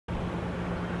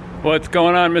What's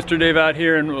going on? Mr. Dave out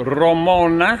here in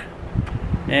Ramona,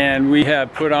 and we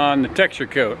have put on the texture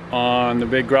coat on the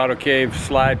big Grotto Cave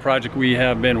slide project we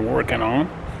have been working on.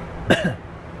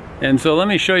 And so let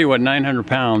me show you what 900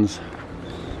 pounds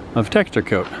of texture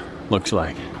coat looks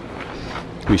like.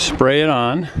 We spray it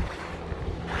on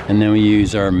and then we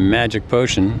use our magic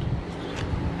potion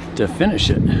to finish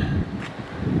it.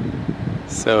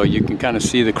 So you can kind of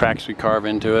see the cracks we carve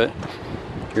into it.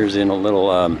 Here's in a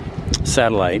little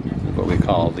satellite, what we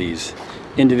call these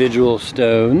individual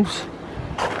stones,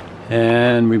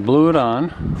 and we blew it on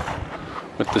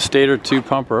with the Stator 2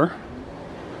 pumper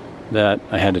that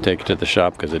I had to take it to the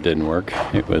shop because it didn't work.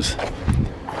 It was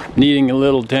needing a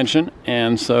little attention,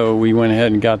 and so we went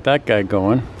ahead and got that guy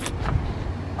going.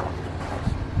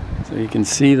 So you can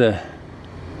see the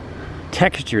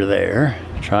texture there.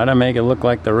 Try to make it look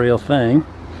like the real thing.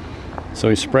 So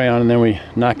we spray on and then we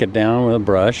knock it down with a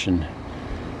brush, and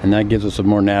that gives us a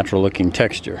more natural looking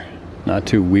texture. Not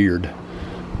too weird,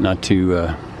 not too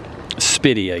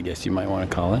spitty, I guess you might want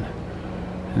to call it.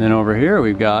 And then over here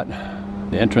we've got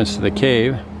the entrance to the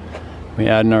cave. We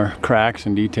add in our cracks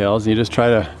and details. You just try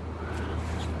to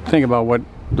think about what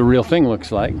the real thing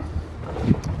looks like.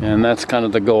 And that's kind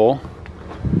of the goal,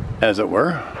 as it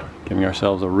were. Giving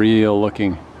ourselves a real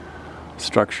looking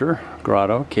structure,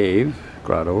 grotto, cave,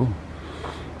 grotto,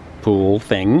 pool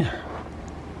thing.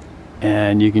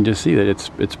 And you can just see that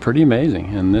it's pretty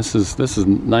amazing. And this is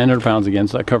 900 pounds again,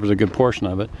 so that covers a good portion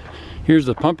of it. Here's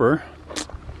the pumper.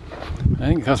 I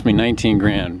think it cost me 19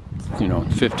 grand,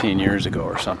 15 years ago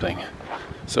or something.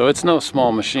 So it's no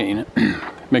small machine.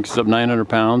 Mixes up 900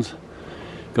 pounds,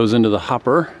 goes into the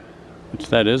hopper, which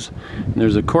that is. And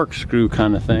there's a corkscrew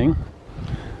kind of thing.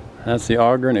 That's the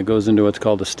auger, and it goes into what's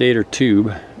called a stator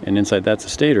tube, and inside that's a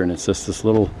stator, and it's just this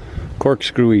little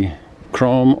corkscrewy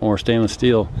chrome or stainless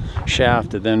steel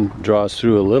shaft that then draws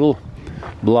through a little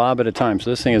blob at a time. So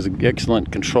this thing has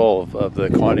excellent control of the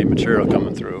quantity of material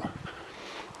coming through.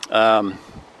 I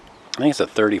think it's a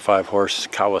 35 horse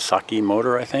Kawasaki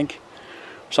motor, I think,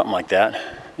 something like that.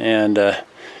 And then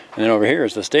over here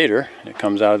is the stator. It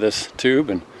comes out of this tube,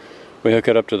 and we hook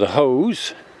it up to the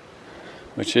hose,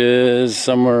 which is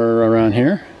somewhere around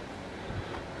here.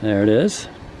 There it is.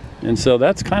 And so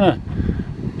that's kind of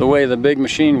the way the big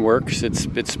machine works.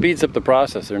 It speeds up the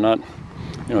process. They're not,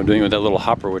 doing it with that little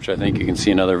hopper, which I think you can see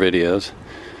in other videos.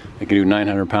 They can do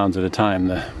 900 pounds at a time.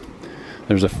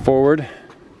 There's a forward,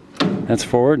 that's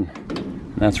forward,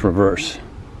 and that's reverse.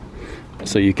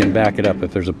 So you can back it up.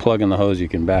 If there's a plug in the hose, you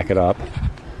can back it up,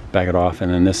 back it off,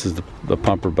 and then this is the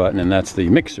pumper button, and that's the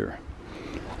mixer.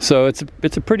 So it's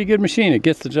a pretty good machine. It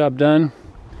gets the job done.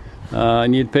 You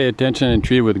need to pay attention and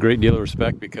treat it with a great deal of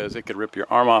respect because it could rip your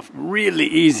arm off really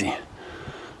easy.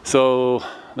 So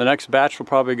the next batch will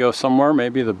probably go somewhere,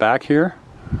 maybe the back here,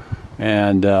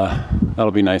 and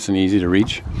that'll be nice and easy to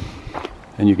reach.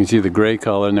 And you can see the gray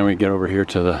color, and then we get over here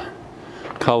to the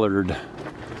colored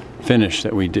finish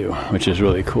that we do, which is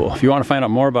really cool. If you want to find out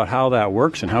more about how that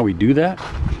works and how we do that,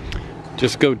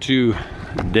 just go to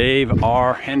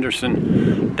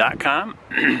DaveRHenderson.com,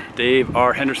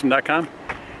 DaveRHenderson.com,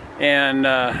 and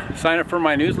sign up for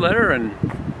my newsletter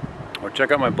or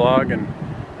check out my blog. And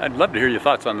I'd love to hear your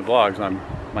thoughts on the blogs, on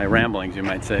my ramblings, you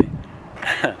might say.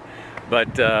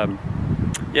 But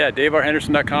yeah,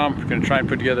 DaveRHenderson.com. We're going to try and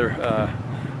put together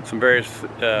some various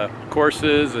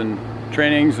courses and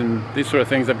trainings and these sort of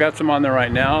things. I've got some on there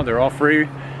right now. They're all free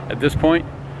at this point,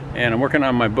 and I'm working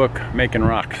on my book, Making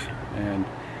Rocks, and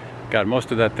got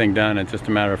most of that thing done. It's just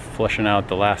a matter of fleshing out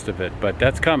the last of it, but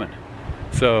that's coming.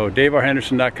 So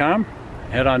DaveRHenderson.com,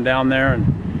 head on down there, and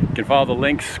you can follow the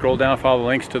links, scroll down, follow the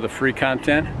links to the free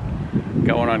content.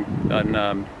 Got one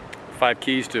on 5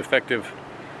 keys to effective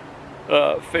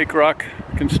fake rock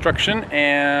construction,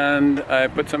 and I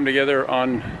put something together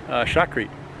on shotcrete.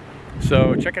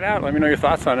 So check it out. Let me know your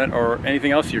thoughts on it, or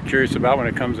anything else you're curious about when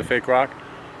it comes to fake rock,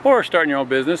 or starting your own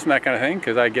business and that kind of thing,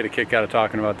 because I get a kick out of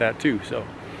talking about that too. So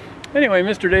anyway,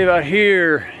 Mr. Dave out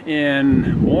here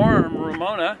in warm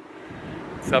Ramona.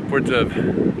 It's upwards of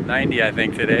 90, I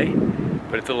think, today,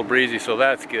 but it's a little breezy, so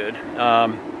that's good.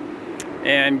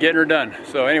 And getting her done.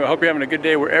 So anyway, I hope you're having a good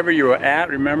day wherever you're at.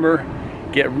 Remember,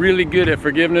 get really good at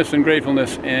forgiveness and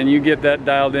gratefulness, and you get that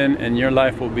dialed in, and your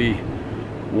life will be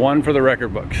one for the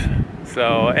record books.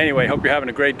 So anyway, hope you're having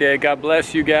a great day. God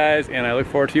bless you guys, and I look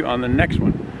forward to you on the next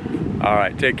one. All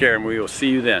right, take care, and we will see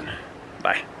you then.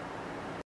 Bye.